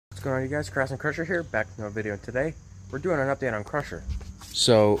What's going on, you guys? Craftsman Crusher here, back with another video. Today we're doing an update on Crusher.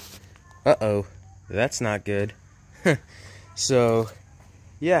 So, that's not good. So,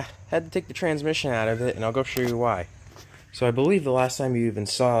 yeah, had to take the transmission out of it, and I'll go show you why. So I believe the last time you even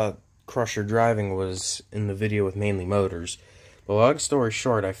saw Crusher driving was in the video with Mainly Motors. But long story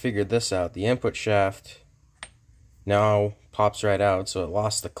short, I figured this out. The input shaft now pops right out, so it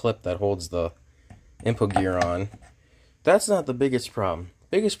lost the clip that holds the input gear on. That's not the biggest problem.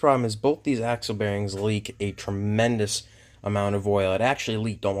 The biggest problem is both these axle bearings leak a tremendous amount of oil. It actually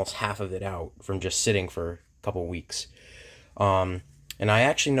leaked almost half of it out from just sitting for a couple weeks. And I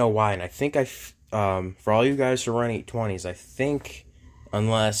actually know why, and I think for all you guys who run 820s, I think,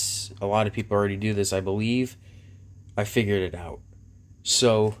 unless a lot of people already do this, I believe I figured it out.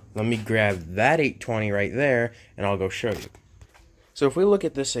 So let me grab that 820 right there, and I'll go show you. So if we look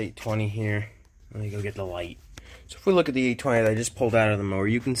at this 820 here, let me go get the light. So if we look at the 820 that I just pulled out of the mower,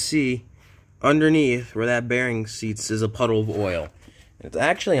 you can see underneath where that bearing seats is a puddle of oil. It's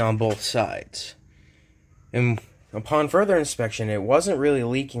actually on both sides. And upon further inspection, it wasn't really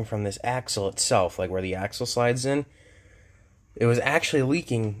leaking from this axle itself, like where the axle slides in. It was actually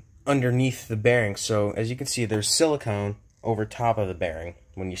leaking underneath the bearing. So as you can see, there's silicone over top of the bearing.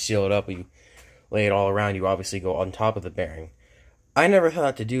 When you seal it up, you lay it all around, you obviously go on top of the bearing. I never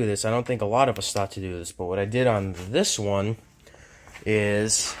thought to do this. I don't think a lot of us thought to do this, but what I did on this one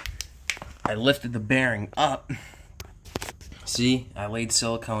is I lifted the bearing up. See, I laid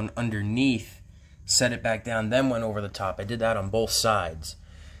silicone underneath, set it back down, then went over the top. I did that on both sides.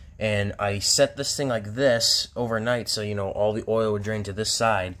 And I set this thing like this overnight so, you know, all the oil would drain to this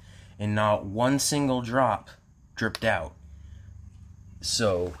side, and not one single drop dripped out.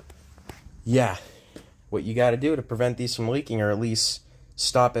 So, yeah. What you got to do to prevent these from leaking, or at least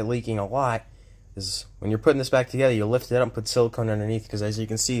stop it leaking a lot, is when you're putting this back together, you lift it up and put silicone underneath, because as you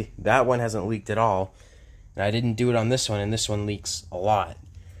can see, that one hasn't leaked at all. And I didn't do it on this one, and this one leaks a lot.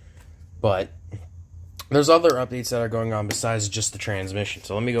 But there's other updates that are going on besides just the transmission,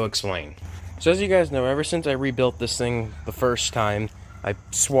 so let me go explain. So as you guys know, ever since I rebuilt this thing the first time, I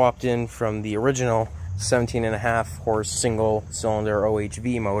swapped in from the original 17.5 horse single cylinder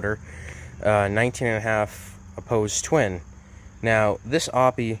OHV motor, 19.5 opposed twin. Now this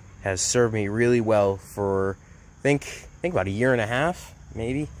Oppie has served me really well for I think about a year and a half,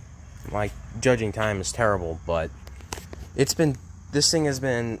 maybe. My judging time is terrible, but this thing has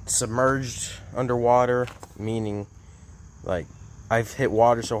been submerged underwater, meaning like I've hit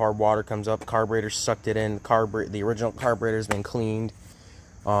water so hard water comes up, carburetor sucked it in, the original carburetor has been cleaned,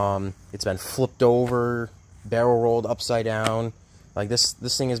 it's been flipped over, barrel rolled upside down. Like this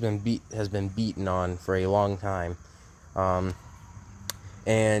thing has been beaten on for a long time,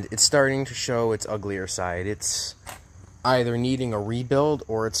 and it's starting to show its uglier side. It's either needing a rebuild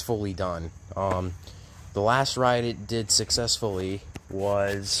or it's fully done. The last ride it did successfully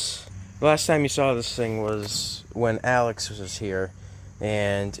was the last time you saw this thing was when Alex was here,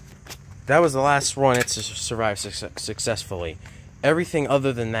 and that was the last one it survived successfully. Everything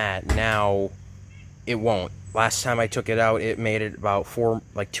other than that, now it won't. Last time I took it out, it made it about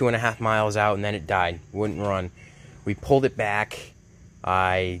 2.5 miles out, and then it died. Wouldn't run. We pulled it back.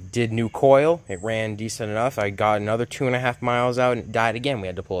 I did new coil. It ran decent enough. I got another 2.5 miles out, and it died again. We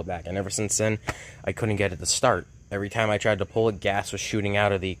had to pull it back. And ever since then, I couldn't get it to start. Every time I tried to pull it, gas was shooting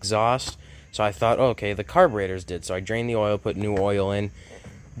out of the exhaust. So I thought, oh, okay, the carburetors did. So I drained the oil, put new oil in,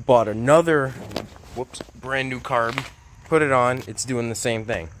 bought another, brand new carb, put it on. It's doing the same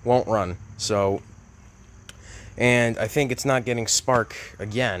thing. Won't run. So, and I think it's not getting spark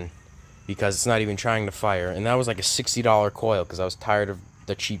again because it's not even trying to fire. And that was like a $60 coil because I was tired of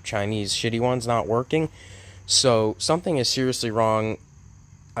the cheap Chinese shitty ones not working. So something is seriously wrong,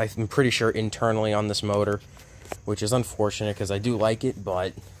 I'm pretty sure, internally on this motor, which is unfortunate because I do like it,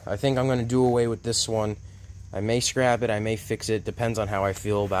 but I think I'm going to do away with this one. I may scrap it, I may fix it, depends on how I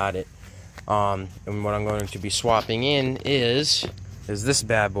feel about it. And what I'm going to be swapping in is this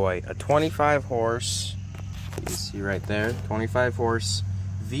bad boy, a 25 horse, you can see right there, 25 horse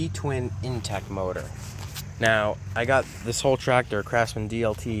V-twin Intech motor. Now, I got this whole tractor, a Craftsman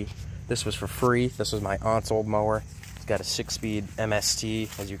DLT. This was for free. This was my aunt's old mower. It's got a 6-speed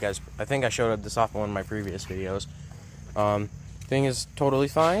MST, as you guys, I think I showed this off in one of my previous videos. Thing is totally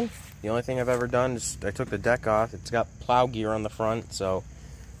fine. The only thing I've ever done is I took the deck off. It's got plow gear on the front, so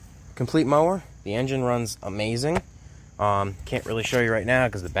complete mower. The engine runs amazing. Can't really show you right now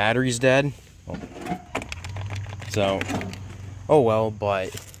because the battery's dead. So, oh well,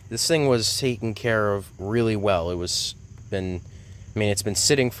 but this thing was taken care of really well. It's been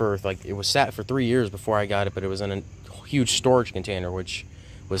sitting for, it was sat for 3 years before I got it, but it was in a huge storage container, which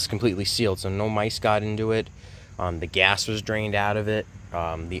was completely sealed, so no mice got into it. The gas was drained out of it.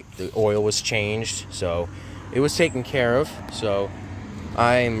 The oil was changed, so it was taken care of. So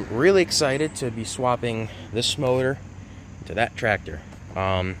I'm really excited to be swapping this motor to that tractor.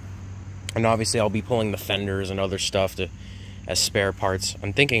 And obviously I'll be pulling the fenders and other stuff as spare parts.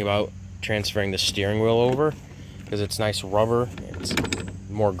 I'm thinking about transferring the steering wheel over because it's nice rubber. It's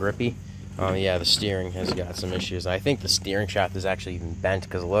more grippy. Yeah, the steering has got some issues. I think the steering shaft is actually even bent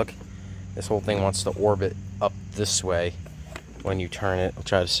because look, this whole thing wants to orbit up this way when you turn it. I'll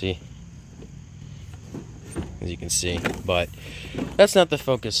try to see, as you can see, but that's not the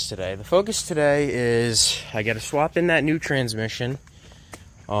focus today. The focus today is I got to swap in that new transmission.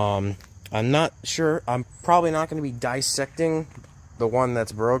 I'm not sure. I'm probably not going to be dissecting the one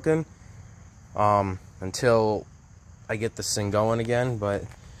that's broken until I get this thing going again, but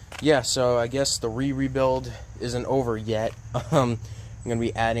yeah, so I guess the rebuild isn't over yet. I'm going to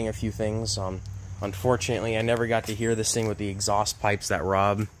be adding a few things. Unfortunately, I never got to hear this thing with the exhaust pipes that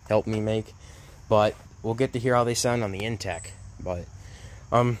Rob helped me make, but we'll get to hear how they sound on the Intech. But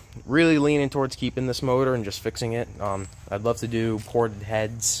I'm really leaning towards keeping this motor and just fixing it. I'd love to do ported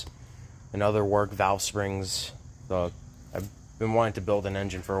heads and other work, valve springs. I've been wanting to build an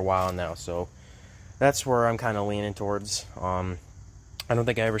engine for a while now, so that's where I'm kind of leaning towards. I don't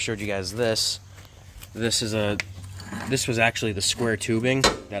think I ever showed you guys this. This was actually the square tubing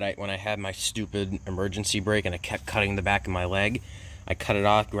that when I had my stupid emergency brake and I kept cutting the back of my leg, I cut it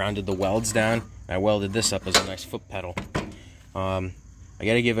off, grounded the welds down, and I welded this up as a nice foot pedal. I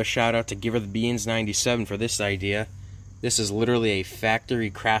gotta give a shout out to Giver the Beans 97 for this idea. This is literally a factory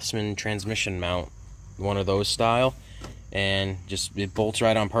Craftsman transmission mount, one of those style, and just it bolts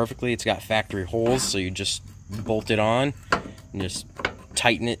right on perfectly. It's got factory holes, so you just bolt it on and just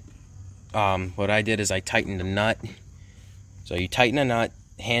tighten it. What I did is I tightened a nut. So you tighten a nut,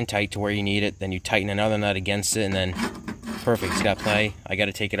 hand tight to where you need it, then you tighten another nut against it, and then perfect, it's got play. I got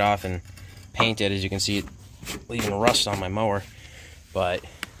to take it off and paint it. As you can see, it leaving rust on my mower, but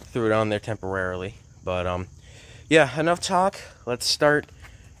threw it on there temporarily. But yeah, enough talk. Let's start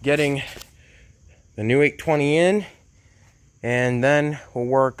getting the new 820 in, and then we'll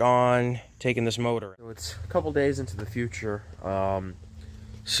work on taking this motor. So it's a couple days into the future.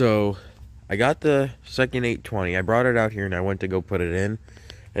 So I got the second 820. I brought it out here and I went to go put it in.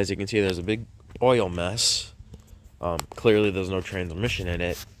 As you can see, there's a big oil mess. Clearly there's no transmission in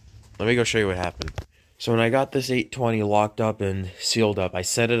it. Let me go show you what happened. So when I got this 820 locked up and sealed up, I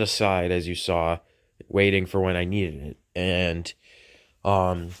set it aside, as you saw, waiting for when I needed it. And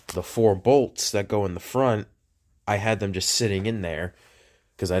the 4 bolts that go in the front, I had them just sitting in there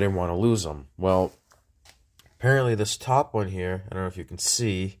because I didn't want to lose them. Well, apparently this top one here, I don't know if you can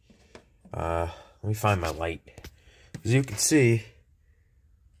see, let me find my light. As you can see,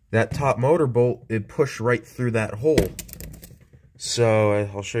 that top motor bolt, it pushed right through that hole. So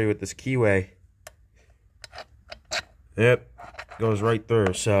I'll show you with this keyway. Yep, goes right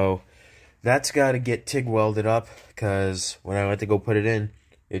through. So that's got to get TIG welded up, because when I went to go put it in,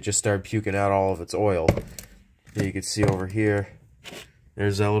 it just started puking out all of its oil. And you can see over here,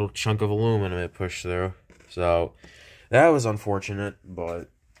 there's that little chunk of aluminum it pushed through. So that was unfortunate, but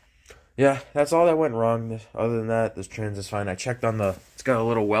yeah, that's all that went wrong. Other than that, this trans is fine. I checked on it's got a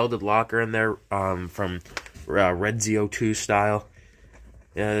little welded locker in there from Red Z02 style.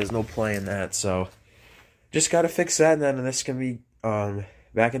 Yeah, there's no play in that, so just got to fix that, and then this can be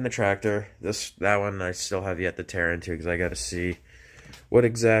back in the tractor. That one I still have yet to tear into, because I got to see what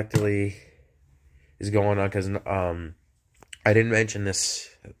exactly is going on, because I didn't mention this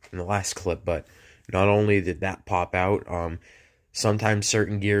in the last clip, but not only did that pop out, sometimes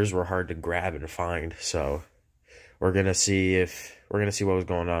certain gears were hard to grab and find, so we're gonna see what was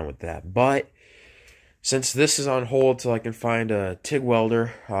going on with that. But since this is on hold till I can find a TIG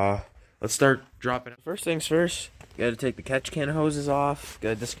welder, let's start dropping it. First things first, gotta take the catch can hoses off,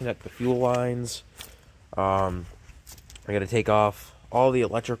 gotta disconnect the fuel lines. I gotta take off all the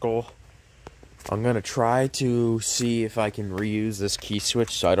electrical. I'm gonna try to see if I can reuse this key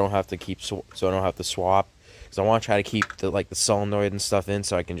switch so I don't have to swap. Because I want to try to keep the solenoid and stuff in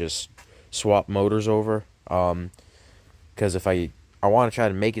so I can just swap motors over. Because if I want to try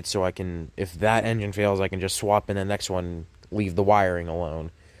to make it so I can, if that engine fails, I can just swap in the next one, leave the wiring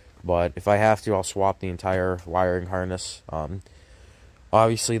alone. But if I have to, I'll swap the entire wiring harness.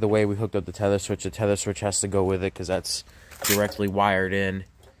 Obviously, the way we hooked up the tether switch has to go with it, because that's directly wired in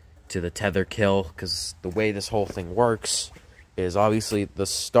to the tether kill. Because the way this whole thing works is, obviously the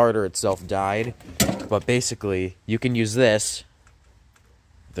starter itself died, but basically you can use this,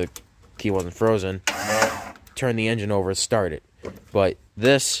 the key wasn't frozen, turn the engine over, start it. But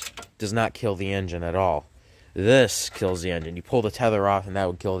This does not kill the engine at all. This kills the engine. You pull the tether off and that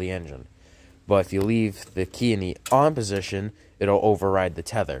would kill the engine. But if you leave the key in the on position, it'll override the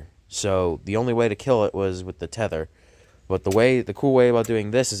tether. So the only way to kill it was with the tether. But the cool way about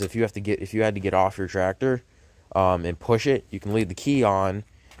doing this is if you had to get off your tractor and push it, you can leave the key on,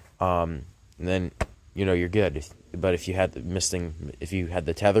 and then you're good. But if you had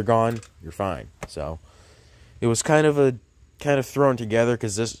the tether gone, you're fine. So it was kind of thrown together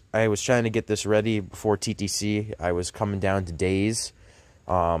because I was trying to get this ready before TTC. I was coming down to days,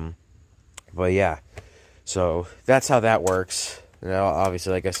 but yeah. So that's how that works.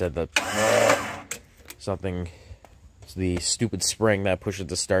 Obviously, like I said, the stupid spring that pushes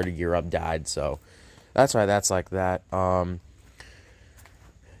the starter gear up died, so that's why that's like that. I'm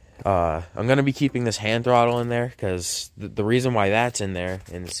gonna be keeping this hand throttle in there because the reason why that's in there,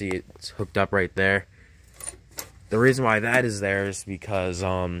 and see it's hooked up right there. The reason why that is there is because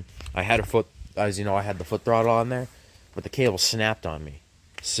I had I had the foot throttle on there, but the cable snapped on me.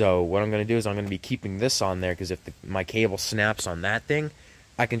 So what I'm gonna do is I'm gonna be keeping this on there because if my cable snaps on that thing,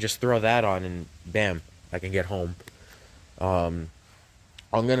 I can just throw that on and bam, I can get home. I'm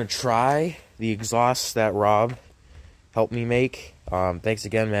gonna try the exhausts that Rob helped me make. Thanks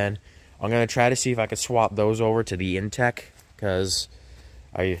again, man. I'm gonna try to see if I could swap those over to the Intech because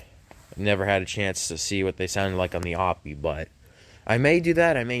I never had a chance to see what they sounded like on the Oppie, but I may do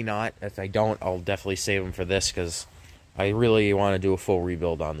that. I may not. If I don't, I'll definitely save them for this because I really want to do a full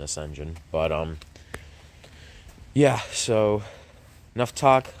rebuild on this engine. But yeah. So enough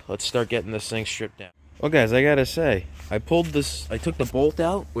talk. Let's start getting this thing stripped down. Well, guys, I gotta say, I took the bolt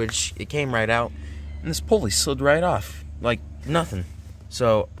out, which it came right out, and this pulley slid right off, like nothing.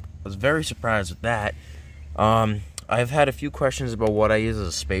 So I was very surprised with that. I've had a few questions about what I use as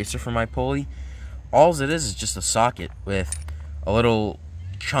a spacer for my pulley. All it is just a socket with a little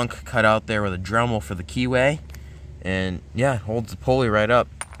chunk cut out there with a Dremel for the keyway, and yeah, holds the pulley right up.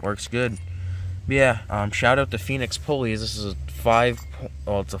 Works good. But yeah, shout out to Phoenix Pulleys. This is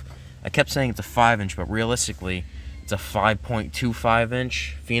I kept saying it's a 5-inch, but realistically, it's a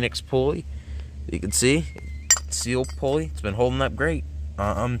 5.25-inch Phoenix pulley. You can see, steel pulley. It's been holding up great.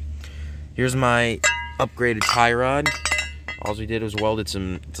 Here's my upgraded tie rod. All we did was welded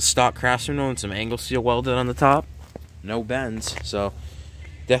it's a stock Craftsman and some angle seal welded on the top. No bends, so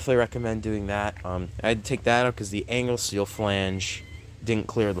definitely recommend doing that. I had to take that out because the angle seal flange didn't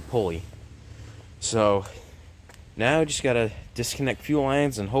clear the pulley. So now just gotta disconnect fuel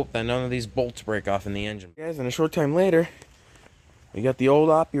lines and hope that none of these bolts break off in the engine. Guys, and a short time later, we got the old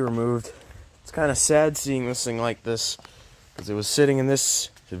Oppie removed. It's kind of sad seeing this thing like this because it was sitting in this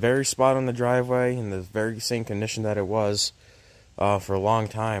very spot on the driveway in the very same condition that it was for a long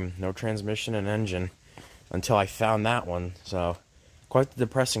time. No transmission and engine until I found that one. So quite the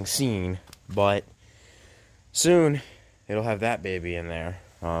depressing scene, but soon it'll have that baby in there.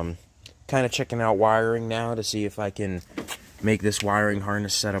 Kind of checking out wiring now to see if I can make this wiring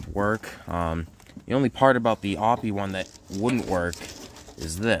harness setup work. The only part about the Oppie one that wouldn't work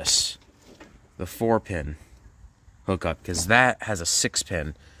is this, the 4-pin hookup, because that has a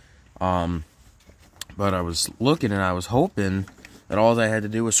 6-pin. But I was looking and I was hoping that all I had to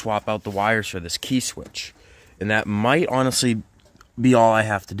do was swap out the wires for this key switch, and that might honestly be all I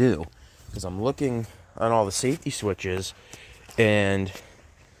have to do, because I'm looking on all the safety switches and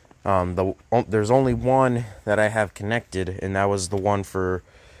there's only one that I have connected, and that was the one for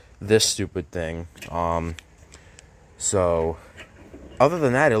this stupid thing. So other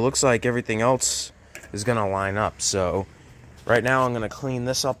than that, it looks like everything else is gonna line up. So right now I'm gonna clean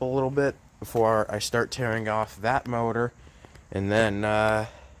this up a little bit before I start tearing off that motor, and then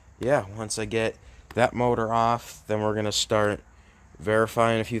yeah, once I get that motor off, then we're gonna start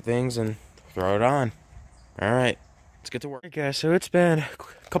verifying a few things and throw it on. Alright, let's get to work. Okay, guys, so it's been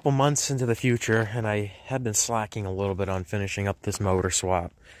a couple months into the future, and I have been slacking a little bit on finishing up this motor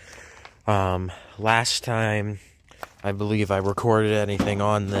swap. Last time I believe I recorded anything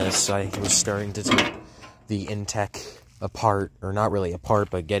on this, I was starting to take the Intech apart, or not really apart,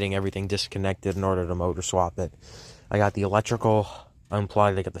 but getting everything disconnected in order to motor swap it. I got the electrical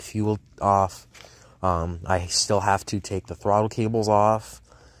unplugged, I got the fuel off. I still have to take the throttle cables off,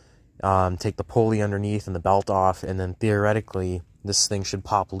 take the pulley underneath and the belt off, and then theoretically this thing should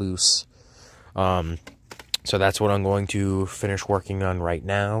pop loose. So that's what I'm going to finish working on right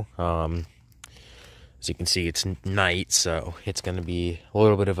now. As you can see, it's night, so it's going to be a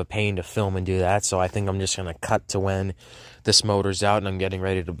little bit of a pain to film and do that. So I think I'm just going to cut to when this motor's out and I'm getting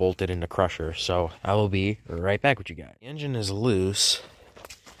ready to bolt it into Crusher. So I will be right back with you guys. The engine is loose,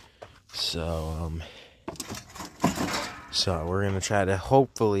 so So we're going to try to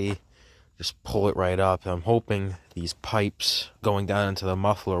hopefully just pull it right up. I'm hoping these pipes going down into the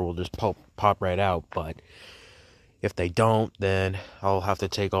muffler will just pop right out, but if they don't, then I'll have to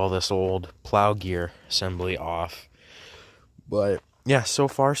take all this old plow gear assembly off. But yeah, so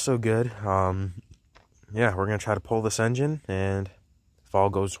far so good. Yeah, we're going to try to pull this engine, and if all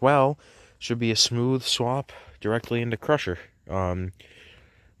goes well, should be a smooth swap directly into Crusher.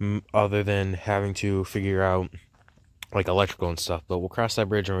 Other than having to figure out like electrical and stuff, but we'll cross that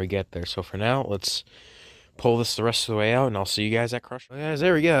bridge when we get there. So for now, let's pull this the rest of the way out, and I'll see you guys at Crusher. Well, guys,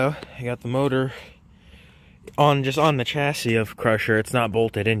 there we go. I got the motor just on the chassis of Crusher. It's not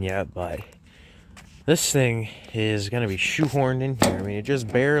bolted in yet, but this thing is gonna be shoehorned in here. I mean, it just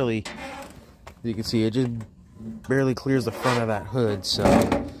barely, you can see, it just barely clears the front of that hood.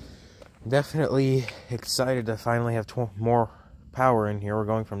 So definitely excited to finally have more power in here. We're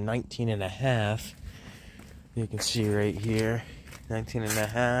going from 19.5. You can see right here,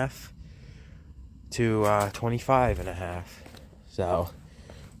 19.5 to 25.5. So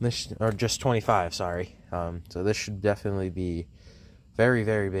this, or just 25, sorry. So this should definitely be very,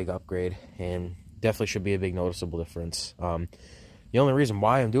 very big upgrade, and definitely should be a big noticeable difference. The only reason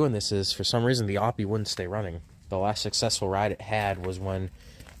why I'm doing this is for some reason the Oppie wouldn't stay running. The last successful ride it had was when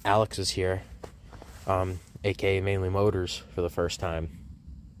Alex was here, aka Mainly Motors, for the first time.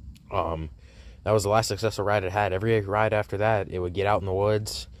 That was the last successful ride it had. Every ride after that, it would get out in the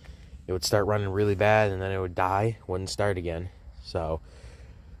woods, it would start running really bad, and then it would die, wouldn't start again. So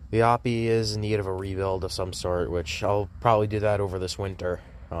the Oppie is in need of a rebuild of some sort, which I'll probably do that over this winter.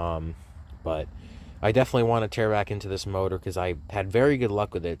 But I definitely want to tear back into this motor because I had very good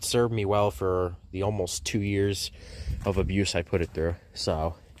luck with it. It served me well for the almost 2 years of abuse I put it through.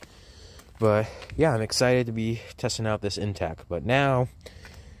 So, but yeah, I'm excited to be testing out this Intech. But now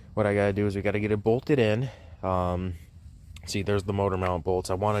what I gotta do is we gotta get it bolted in. See, there's the motor mount bolts.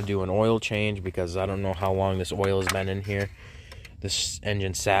 I want to do an oil change because I don't know how long this oil has been in here. This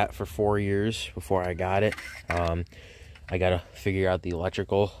engine sat for 4 years before I got it. I gotta figure out the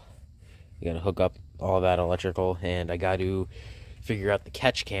electrical. I gotta hook up all that electrical, and I gotta figure out the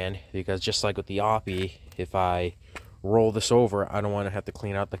catch can, because just like with the Oppie, if I roll this over, I don't want to have to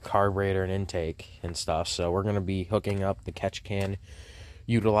clean out the carburetor and intake and stuff. So we're gonna be hooking up the catch can,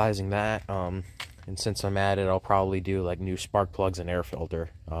 utilizing that. And since I'm at it, I'll probably do like new spark plugs and air filter.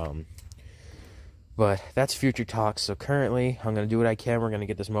 But that's future talk. So currently, I'm going to do what I can. We're going to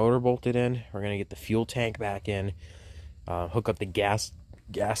get this motor bolted in. We're going to get the fuel tank back in. Hook up the gas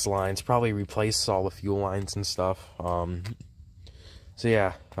lines. Probably replace all the fuel lines and stuff. So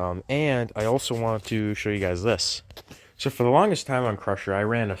yeah. And I also want to show you guys this. So for the longest time on Crusher, I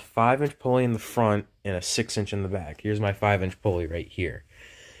ran a 5-inch pulley in the front and a 6-inch in the back. Here's my 5-inch pulley right here.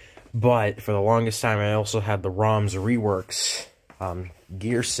 But for the longest time, I also had the ROM's Reworks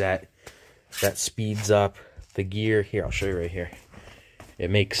gear set that speeds up the gear. Here, I'll show you right here. It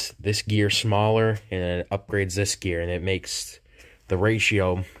makes this gear smaller, and then it upgrades this gear, and it makes the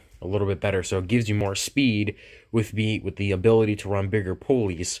ratio a little bit better. So it gives you more speed with the ability to run bigger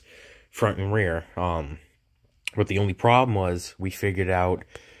pulleys, front and rear. But the only problem was, we figured out,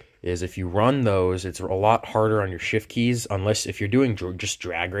 is if you run those, it's a lot harder on your shift keys, unless if you're doing just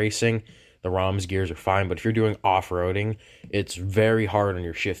drag racing, the ROM's gears are fine, but if you're doing off-roading, it's very hard on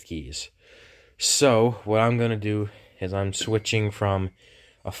your shift keys. So what I'm going to do is I'm switching from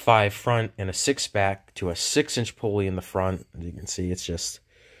a 5 front and a 6 back to a 6-inch pulley in the front. As you can see, it's just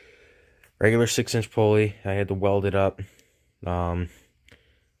regular 6-inch pulley. I had to weld it up. I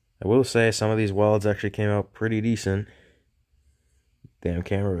will say some of these welds actually came out pretty decent. Damn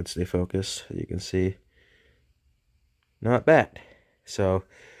camera would stay focused. You can see, not bad. So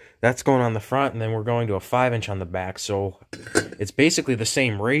that's going on the front, and then we're going to a 5-inch on the back. So it's basically the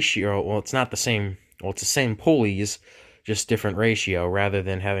same ratio. Well, it's not the same. Well, it's the same pulleys, just different ratio. Rather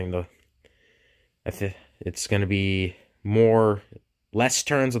than having the, it's going to be less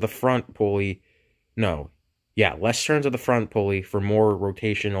turns of the front pulley. No, yeah, less turns of the front pulley for more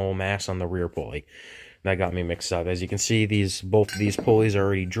rotational mass on the rear pulley. That got me mixed up. As you can see, both of these pulleys are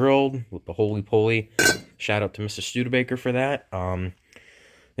already drilled with the Holy Pulley. Shout out to Mr. Studebaker for that.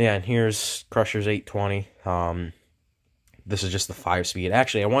 Yeah, and here's Crusher's 820. This is just the 5-speed.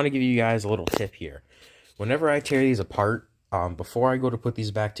 Actually, I want to give you guys a little tip here. Whenever I tear these apart, before I go to put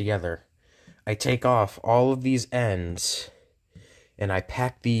these back together, I take off all of these ends, and I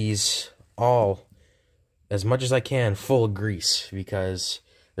pack these all, as much as I can, full of grease, because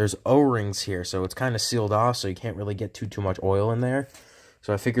there's O-rings here, so it's kind of sealed off, so you can't really get too much oil in there.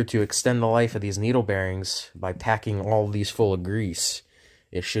 So I figured to extend the life of these needle bearings by packing all of these full of grease,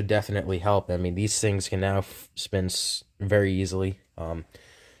 it should definitely help. I mean, these things can now spin very easily.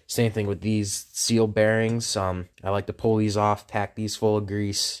 Same thing with these seal bearings. I like to pull these off, pack these full of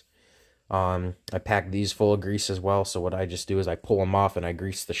grease. I pack these full of grease as well, so what I just do is I pull them off and I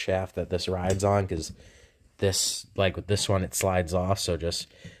grease the shaft that this rides on, because this, like with this one, it slides off, so just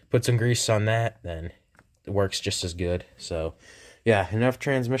put some grease on that, then it works just as good. So yeah, enough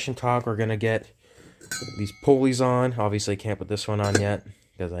transmission talk. We're gonna get these pulleys on. Obviously can't put this one on yet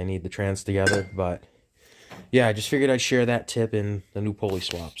because I need the trans together, but yeah, I just figured I'd share that tip in the new pulley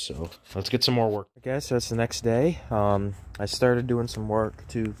swap. So let's get some more work. Okay, so it's the next day. I started doing some work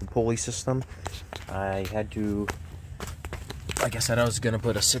to the pulley system. I had to, like I said, I was gonna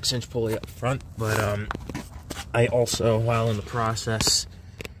put a 6-inch pulley up front, but I also, while in the process,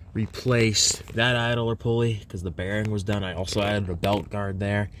 replaced that idler pulley because the bearing was done. I also added a belt guard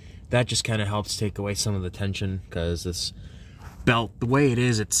there. That just kind of helps take away some of the tension, because this belt, the way it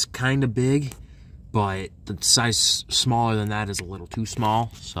is, it's kind of big, but the size smaller than that is a little too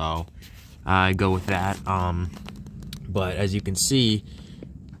small, so I go with that. But as you can see,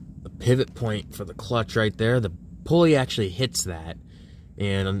 the pivot point for the clutch right there, the pulley actually hits that,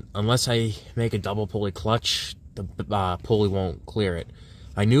 and unless I make a double pulley clutch, the pulley won't clear it.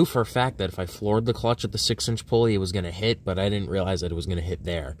 I knew for a fact that if I floored the clutch at the 6-inch pulley, it was going to hit, but I didn't realize that it was going to hit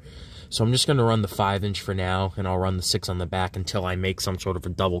there. So I'm just going to run the 5-inch for now, and I'll run the 6 on the back until I make some sort of a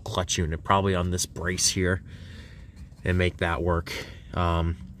double clutch unit, probably on this brace here, and make that work.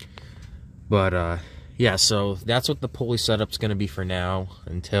 Yeah, so that's what the pulley setup's going to be for now,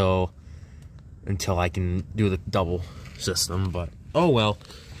 until I can do the double system. But oh well,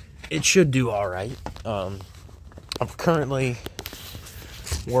 it should do all right. I'm currently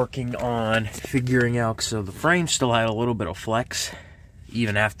working on figuring out, so the frame still had a little bit of flex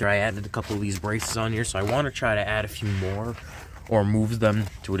even after I added a couple of these braces on here, so I want to try to add a few more or move them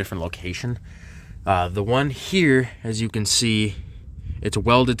to a different location. The one here, as you can see, it's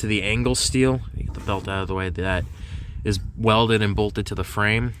welded to the angle steel. Get the belt out of the way. That is welded and bolted to the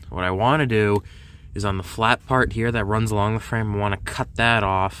frame. What I want to do is on the flat part here that runs along the frame, I want to cut that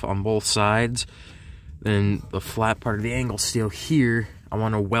off on both sides. Then the flat part of the angle steel here, I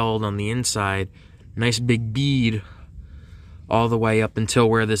want to weld on the inside, nice big bead all the way up until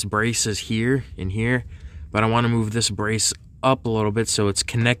where this brace is here and here. But I want to move this brace up a little bit so it's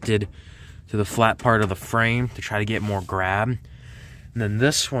connected to the flat part of the frame to try to get more grab. And then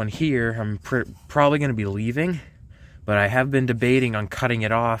this one here, I'm probably going to be leaving, but I have been debating on cutting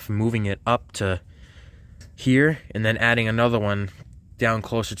it off, moving it up to here, and then adding another one down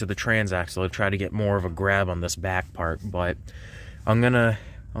closer to the transaxle to try to get more of a grab on this back part. But I'm gonna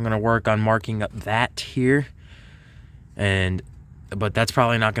work on marking up that here, but that's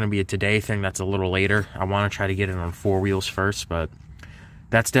probably not going to be a today thing. That's a little later. I want to try to get it on 4 wheels first, but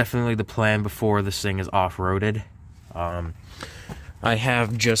that's definitely the plan before this thing is off-roaded. I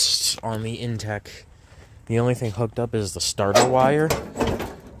have just on the Intech, the only thing hooked up is the starter wire,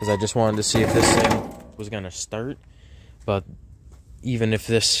 because I just wanted to see if this thing was going to start. But even if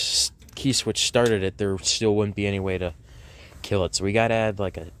this key switch started it, there still wouldn't be any way to kill it. So we got to add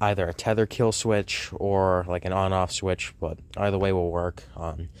like either a tether kill switch or like an on-off switch, but either way will work.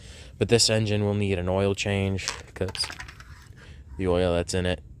 But this engine will need an oil change, because the oil that's in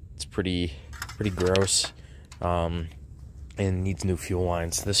it, it's pretty gross, and needs new fuel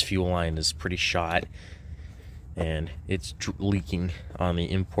lines. This fuel line is pretty shot, and it's leaking on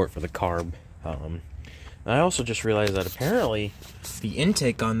the import for the carb. I also just realized that apparently the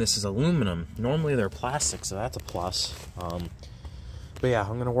intake on this is aluminum. Normally they're plastic, so that's a plus. But yeah,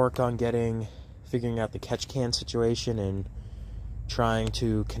 I'm gonna work on figuring out the catch can situation and trying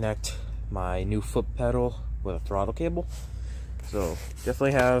to connect my new foot pedal with a throttle cable. So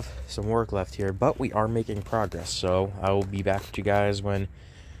definitely have some work left here, but we are making progress. So I will be back with you guys when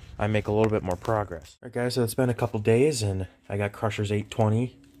I make a little bit more progress. Alright guys, so it's been a couple days and I got Crusher's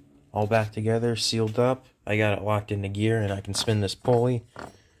 820 all back together, sealed up. I got it locked into gear and I can spin this pulley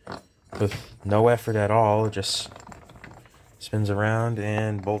with no effort at all. It just spins around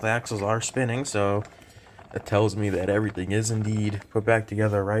and both axles are spinning, so that tells me that everything is indeed put back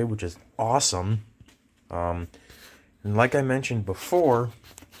together right, which is awesome. And like I mentioned before,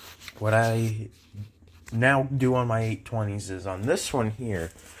 what I now do on my 820s is on this one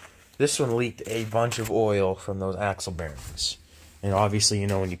here, this one leaked a bunch of oil from those axle bearings. And obviously, you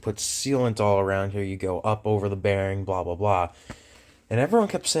know, when you put sealant all around here, you go up over the bearing, blah, blah, blah. And everyone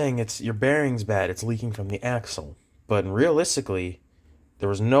kept saying, your bearing's bad, it's leaking from the axle. But realistically, there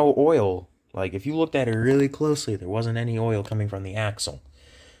was no oil. Like, if you looked at it really closely, there wasn't any oil coming from the axle.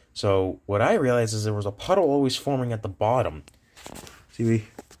 So, what I realized is there was a puddle always forming at the bottom. See,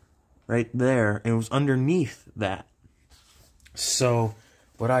 right there, and it was underneath that. So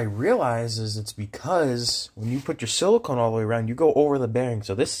what I realize is it's because when you put your silicone all the way around, you go over the bearing.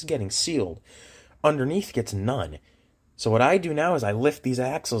 So this is getting sealed. Underneath gets none. So what I do now is I lift these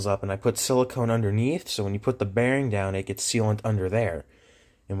axles up and I put silicone underneath. So when you put the bearing down, it gets sealant under there.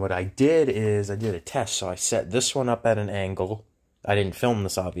 And what I did is I did a test. So I set this one up at an angle. I didn't film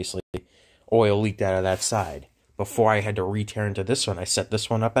this, obviously. Oil leaked out of that side. Before I had to re-tear into this one, I set this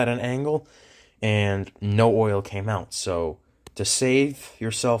one up at an angle, and no oil came out. So to save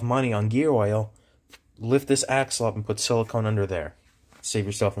yourself money on gear oil, lift this axle up and put silicone under there. Save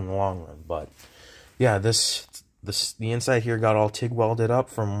yourself in the long run. But yeah, the inside here got all TIG welded up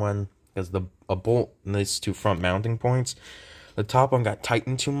from when, because a bolt and these two front mounting points, the top one got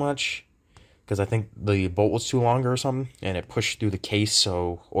tightened too much because I think the bolt was too long or something, and it pushed through the case,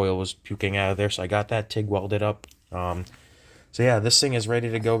 so oil was puking out of there. So I got that TIG welded up. So yeah, this thing is ready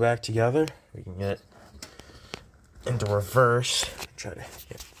to go back together. We can get it into reverse. Try to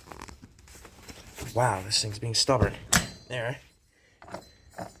get. Wow, this thing's being stubborn. There.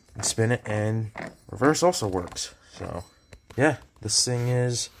 And spin it, and reverse also works. So yeah, this thing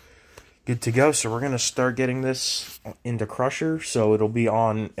is good to go. So we're gonna start getting this into Crusher, so it'll be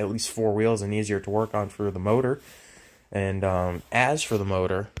on at least 4 wheels and easier to work on for the motor. And as for the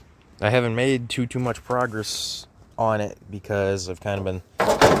motor, I haven't made too much progress on it because I've kind of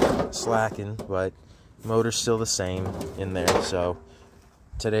been slacking, but the motor's still the same in there. So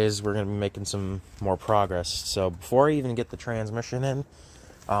today's we're gonna be making some more progress. So before I even get the transmission in,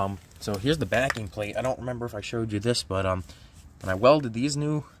 so here's the backing plate. I don't remember if I showed you this, but when I welded these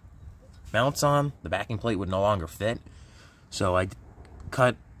new mounts on, the backing plate would no longer fit. So I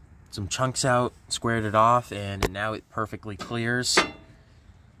cut some chunks out, squared it off, and now it perfectly clears.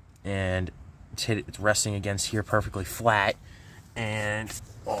 And it's resting against here perfectly flat. And,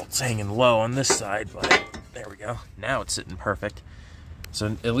 well, it's hanging low on this side, but there we go. Now it's sitting perfect.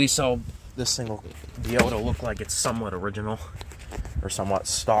 So at least this thing will be able to look like it's somewhat original, or somewhat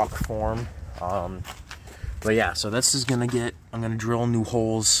stock form. But yeah, so this is gonna I'm gonna drill new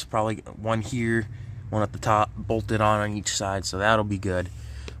holes, probably one here, one at the top, bolted on each side, so that'll be good.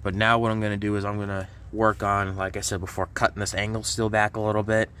 But now what I'm gonna do is I'm gonna work on, like I said before, cutting this angle steel back a little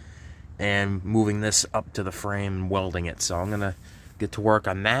bit and moving this up to the frame and welding it. So I'm gonna get to work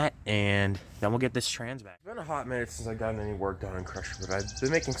on that, and then we'll get this trans back. It's been a hot minute since I've gotten any work done on Crusher, but I've been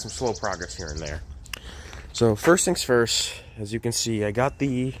making some slow progress here and there. So first things first, as you can see, I got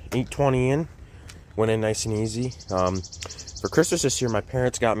the 820 in. Went in nice and easy. For Christmas this year, my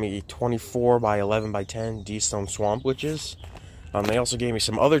parents got me 24 by 11 by 10 D-Stone Swamp Witches. They also gave me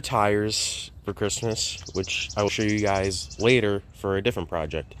some other tires for Christmas, which I will show you guys later for a different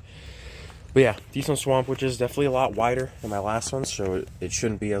project. But yeah, D-Stone Swamp Witches, definitely a lot wider than my last one, so it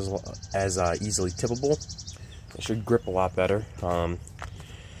shouldn't be as easily tippable. It should grip a lot better.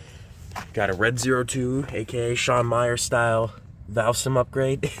 Got a Red 02, aka Sean Meyer style valve stem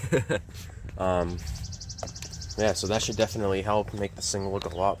upgrade. Yeah, so that should definitely help make this thing look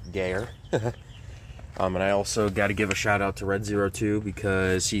a lot gayer. And I also got to give a shout out to Red 02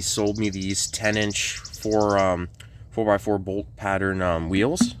 because he sold me these 10-inch 4x4 bolt pattern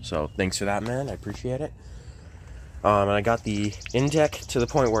wheels. So thanks for that, man. I appreciate it. And I got the Intech to the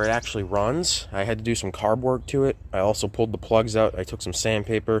point where it actually runs. I had to do some carb work to it. I also pulled the plugs out. I took some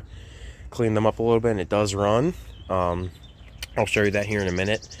sandpaper, cleaned them up a little bit, and it does run. I'll show you that here in a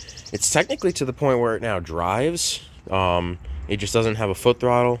minute. It's technically to the point where it now drives. It just doesn't have a foot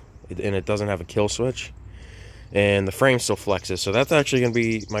throttle, and it doesn't have a kill switch. And the frame still flexes, so that's actually going to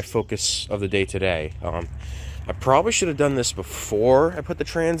be my focus of the day today. I probably should have done this before I put the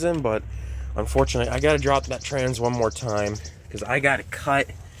trans in, but unfortunately, I got to drop that trans one more time because I got to cut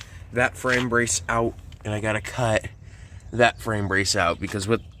that frame brace out, and I got to cut that frame brace out because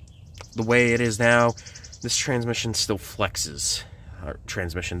with the way it is now, this transmission still flexes.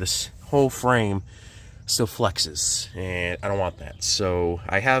 This whole frame still flexes, and I don't want that. So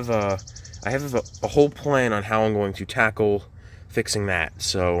I have a whole plan on how I'm going to tackle fixing that.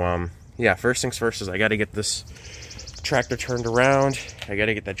 So yeah, first things first is I got to get this tractor turned around. I got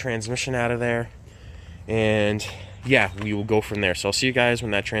to get that transmission out of there, and yeah, we will go from there. So I'll see you guys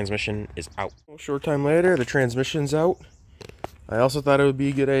when that transmission is out. A short time later, the transmission's out. I also thought it would be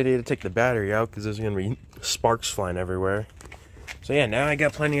a good idea to take the battery out because there's going to be sparks flying everywhere. So yeah, now I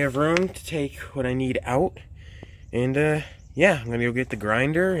got plenty of room to take what I need out. And yeah, I'm going to go get the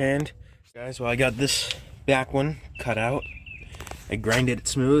grinder. And guys, well, I got this back one cut out. I grinded it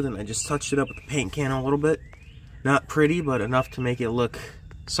smooth and I just touched it up with the paint can a little bit. Not pretty, but enough to make it look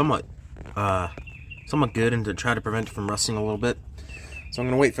somewhat good and to try to prevent it from rusting a little bit. So I'm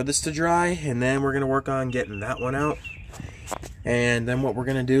going to wait for this to dry, and then we're going to work on getting that one out. And then what we're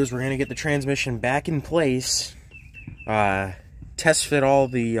going to do is we're going to get the transmission back in place, test fit all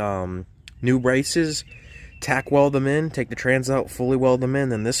the new braces, tack weld them in, take the trans out, fully weld them in,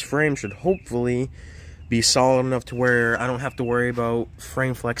 then this frame should hopefully be solid enough to where I don't have to worry about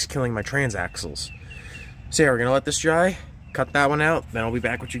frame flex killing my transaxles. So yeah, we're going to let this dry, cut that one out, then I'll be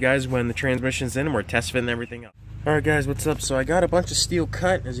back with you guys when the transmission's in and we're test fitting everything up. Alright guys, what's up? So I got a bunch of steel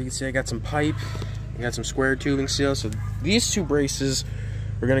cut. As you can see, I got some pipe, I got some square tubing steel. So these two braces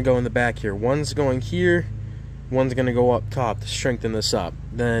are going to go in the back here. One's going here, one's going to go up top to strengthen this up.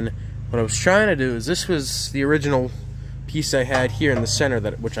 Then what I was trying to do is, this was the original piece I had here in the center,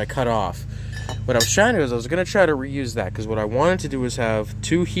 which I cut off. What I was trying to do is I was going to try to reuse that, because what I wanted to do was have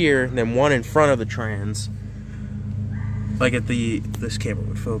two here and then one in front of the trans, like at this camera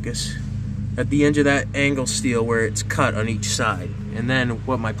would focus, at the edge of that angle steel where it's cut on each side. And then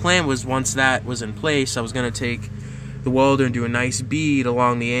what my plan was, once that was in place, I was going to take the welder and do a nice bead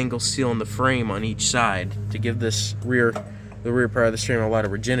along the angle steel in the frame on each side to give this the rear part of the frame a lot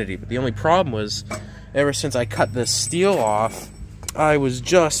of rigidity. But the only problem was, ever since I cut this steel off, I was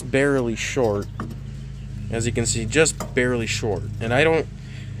just barely short. As you can see, just barely short. And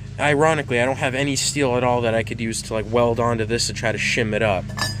ironically, I don't have any steel at all that I could use to like weld onto this to try to shim it up.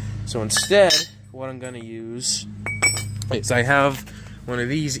 So instead, what I'm going to use is, I have one of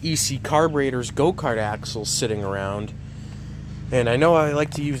these EC carburetors go-kart axles sitting around. And I know I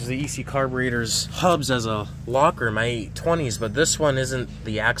like to use the EC carburetors hubs as a locker in my 820s, but this one isn't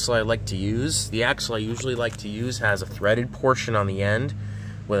the axle I like to use. The axle I usually like to use has a threaded portion on the end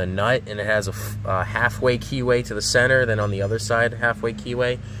with a nut, and it has a halfway keyway to the center, then on the other side, halfway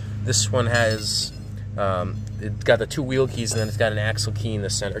keyway. This one has, it's got the two wheel keys, and then it's got an axle key in the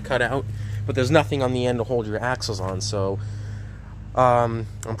center cut out, but there's nothing on the end to hold your axles on, so I'm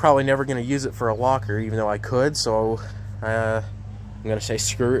probably never going to use it for a locker, even though I could, so I'm going to say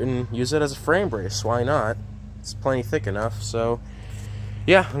screw it and use it as a frame brace. Why not? It's plenty thick enough. So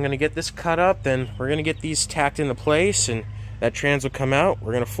yeah, I'm going to get this cut up, then we're going to get these tacked into place, and that trans will come out.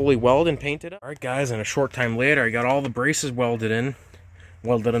 We're going to fully weld and paint it up. Alright guys, and a short time later, I got all the braces welded in.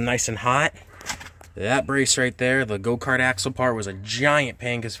 Welded them nice and hot. That brace right there, the go-kart axle part, was a giant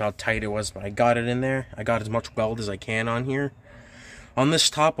pain because of how tight it was, but I got it in there. I got as much weld as I can on here. On this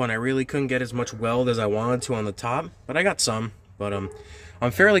top one, I really couldn't get as much weld as I wanted to on the top, but I got some. But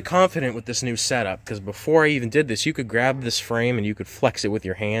I'm fairly confident with this new setup, because before I even did this, you could grab this frame and you could flex it with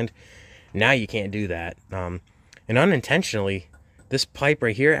your hand. Now you can't do that. And unintentionally, this pipe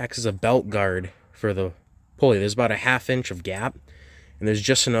right here acts as a belt guard for the pulley. There's about a ½ inch of gap, and there's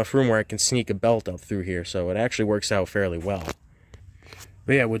just enough room where I can sneak a belt up through here, so it actually works out fairly well.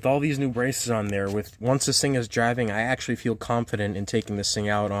 But yeah, with all these new braces on there, once this thing is driving, I actually feel confident in taking this thing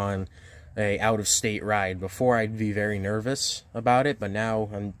out on a out-of-state ride. Before, I'd be very nervous about it, but now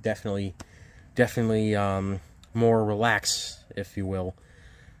I'm definitely more relaxed, if you will.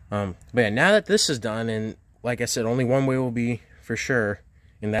 But yeah, now that this is done, and like I said, only one way will be for sure,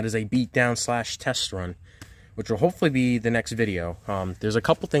 and that is a beatdown / test run, which will hopefully be the next video. There's a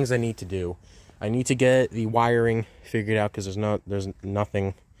couple things I need to do. I need to get the wiring figured out, because there's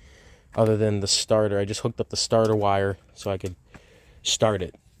nothing other than the starter. I just hooked up the starter wire so I could start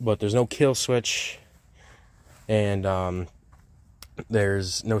it, but there's no kill switch, and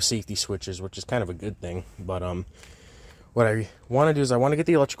there's no safety switches, which is kind of a good thing. But what I want to do is I want to get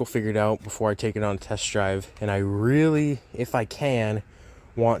the electrical figured out before I take it on a test drive, and I really, if I can,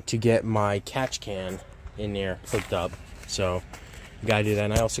 want to get my catch can in there hooked up. So gotta do that,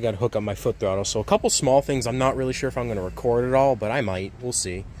 and I also gotta hook up my foot throttle. So a couple small things. I'm not really sure if I'm gonna record it all, but I might. We'll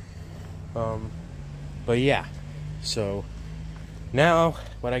see. But yeah, so now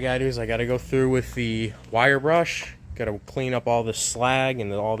what I gotta do is I gotta go through with the wire brush, gotta clean up all the slag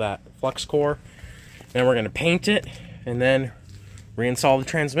and all that flux core, then we're gonna paint it and then reinstall the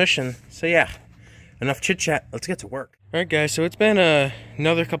transmission. So yeah, enough chit chat, let's get to work. Alright guys, so it's been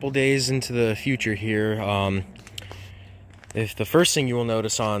another couple days into the future here. If the first thing you will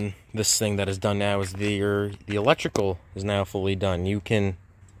notice on this thing that is done now is the electrical is now fully done. You can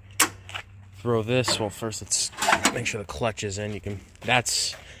throw this, well first let's make sure the clutch is in.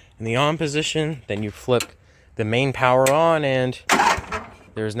 That's in the on position, then you flip the main power on and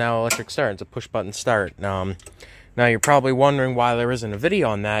there's now electric start. It's a push button start. Now you're probably wondering why there isn't a video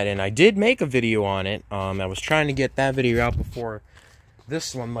on that, and I did make a video on it. I was trying to get that video out before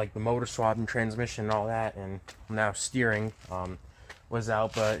this one, like the motor swap and transmission and all that, and now steering was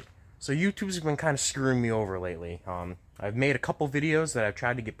out. But so YouTube's been kind of screwing me over lately. I've made a couple videos that I've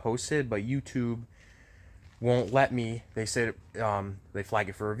tried to get posted, but YouTube won't let me. They said they flag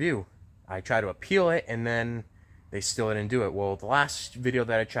it for review. I try to appeal it, and then they still didn't do it. Well, the last video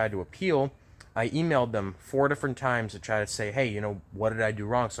that I tried to appeal, I emailed them 4 different times to try to say, hey, you know, what did I do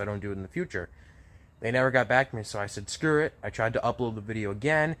wrong so I don't do it in the future? They never got back to me, so I said, screw it. I tried to upload the video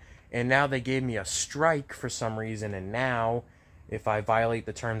again, and now they gave me a strike for some reason, and now if I violate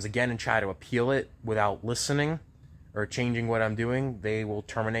the terms again and try to appeal it without listening or changing what I'm doing, they will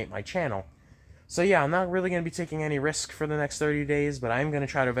terminate my channel. So yeah, I'm not really going to be taking any risk for the next 30 days, but I'm going to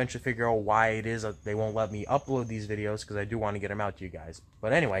try to eventually figure out why it is that they won't let me upload these videos, because I do want to get them out to you guys.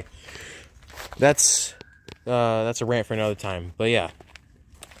 But anyway, that's a rant for another time. But yeah,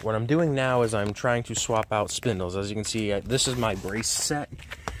 what I'm doing now is I'm trying to swap out spindles. As you can see, this is my brace set.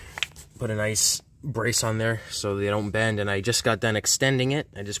 Put a nice brace on there so they don't bend, and I just got done extending it.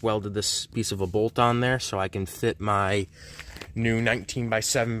 I just welded this piece of a bolt on there so I can fit my new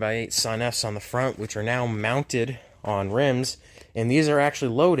 19x7x8 Sun Fs on the front, which are now mounted on rims, and these are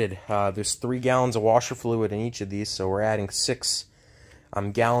actually loaded. There's 3 gallons of washer fluid in each of these, so we're adding 6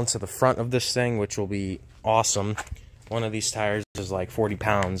 gallons to the front of this thing, which will be awesome. One of these tires is like 40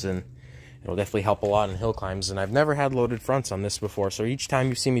 pounds, and it'll definitely help a lot in hill climbs, and I've never had loaded fronts on this before, so each time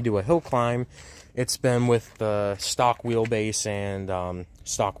you see me do a hill climb, it's been with the stock wheelbase and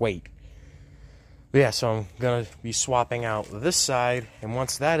stock weight. But yeah, so I'm going to be swapping out this side, and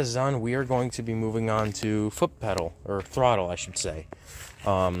once that is done, we are going to be moving on to foot pedal, or throttle, I should say.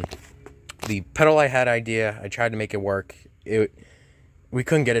 The pedal I had idea, I tried to make it work. We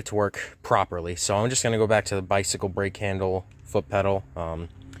couldn't get it to work properly, so I'm just going to go back to the bicycle brake handle foot pedal.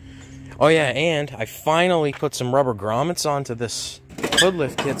 Oh yeah, and I finally put some rubber grommets onto this hood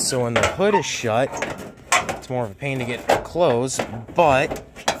lift kit, so when the hood is shut, it's more of a pain to get closed, but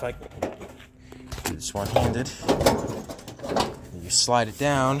if I do this one-handed, you slide it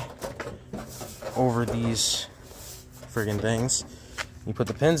down over these friggin' things, you put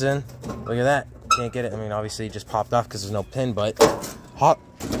the pins in, look at that, can't get it, I mean obviously it just popped off because there's no pin, but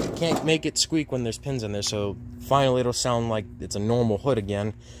can't make it squeak when there's pins in there, so finally it'll sound like it's a normal hood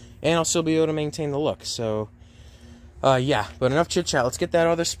again, and I'll still be able to maintain the look. So yeah, but enough chit chat. Let's get that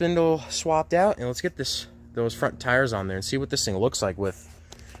other spindle swapped out, and let's get those front tires on there and see what this thing looks like with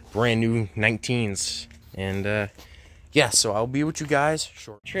brand new 19s. And yeah, so I'll be with you guys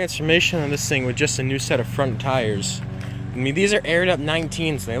short. Transformation on this thing with just a new set of front tires. I mean, these are aired up 19s,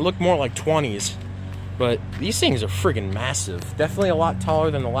 and they look more like 20s. But these things are friggin' massive. Definitely a lot taller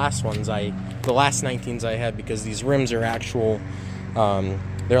than the last 19s I had, because these rims are actual,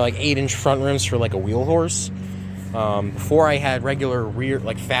 they're like 8-inch front rims for like a wheel horse. Before I had regular rear,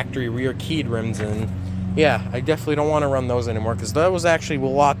 like factory rear keyed rims, and yeah, I definitely don't want to run those anymore, because those actually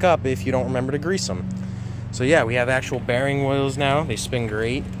will lock up if you don't remember to grease them. So yeah, we have actual bearing wheels now. They spin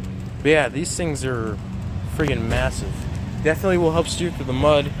great. But yeah, these things are friggin' massive. Definitely will help steer through the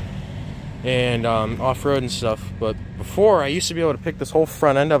mud and off-road and stuff. But before, I used to be able to pick this whole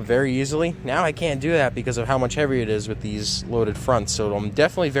front end up very easily. Now I can't do that because of how much heavier it is with these loaded fronts. So I'm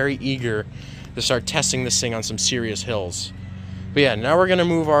definitely very eager to start testing this thing on some serious hills. But yeah, now we're going to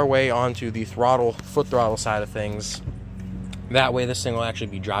move our way onto the foot throttle side of things. That way this thing will actually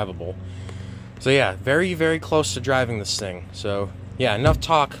be drivable. So yeah, very, very close to driving this thing. So yeah, enough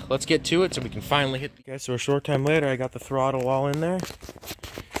talk. Let's get to it so we can finally hit. Okay, so a short time later, I got the throttle all in there.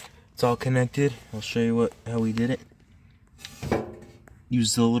 It's all connected. I'll show you how we did it.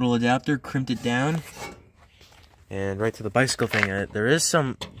 Used the little adapter, crimped it down, and right to the bicycle thing. There is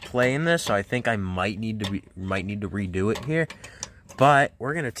some play in this, so I think I might need to redo it here. But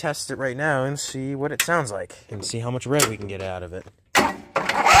we're gonna test it right now and see what it sounds like, and see how much rev we can get out of it.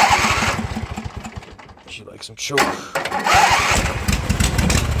 She likes some choke.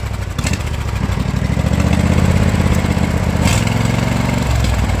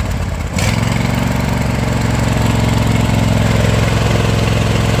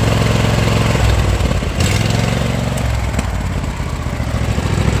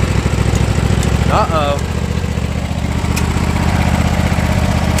 Uh-oh.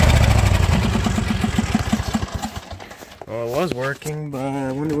 Well, it was working, but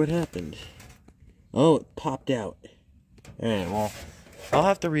I wonder what happened. Oh, it popped out. Alright, well, I'll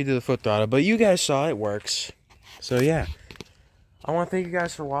have to redo the foot throttle, but you guys saw it works. So, yeah. I want to thank you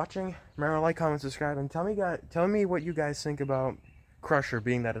guys for watching. Remember to like, comment, subscribe, and tell me what you guys think about Crusher,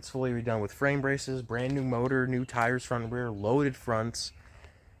 being that it's fully redone with frame braces, brand new motor, new tires front and rear, loaded fronts,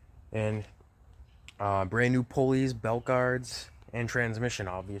 and brand new pulleys, belt guards, and transmission,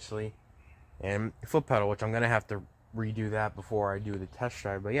 obviously, and foot pedal, which I'm gonna have to redo that before I do the test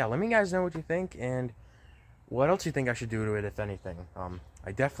drive. But yeah, let me guys know what you think and what else you think I should do to it, if anything.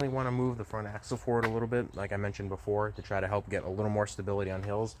 I definitely want to move the front axle forward a little bit, like I mentioned before, to try to help get a little more stability on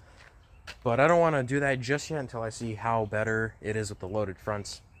hills. But I don't want to do that just yet until I see how better it is with the loaded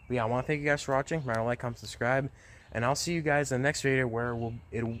fronts. But yeah, I want to thank you guys for watching. Remember to like, comment, subscribe. And I'll see you guys in the next video where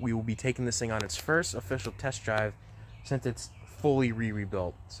we will be taking this thing on its first official test drive since it's fully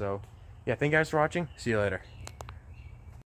rebuilt. So yeah, thank you guys for watching. See you later.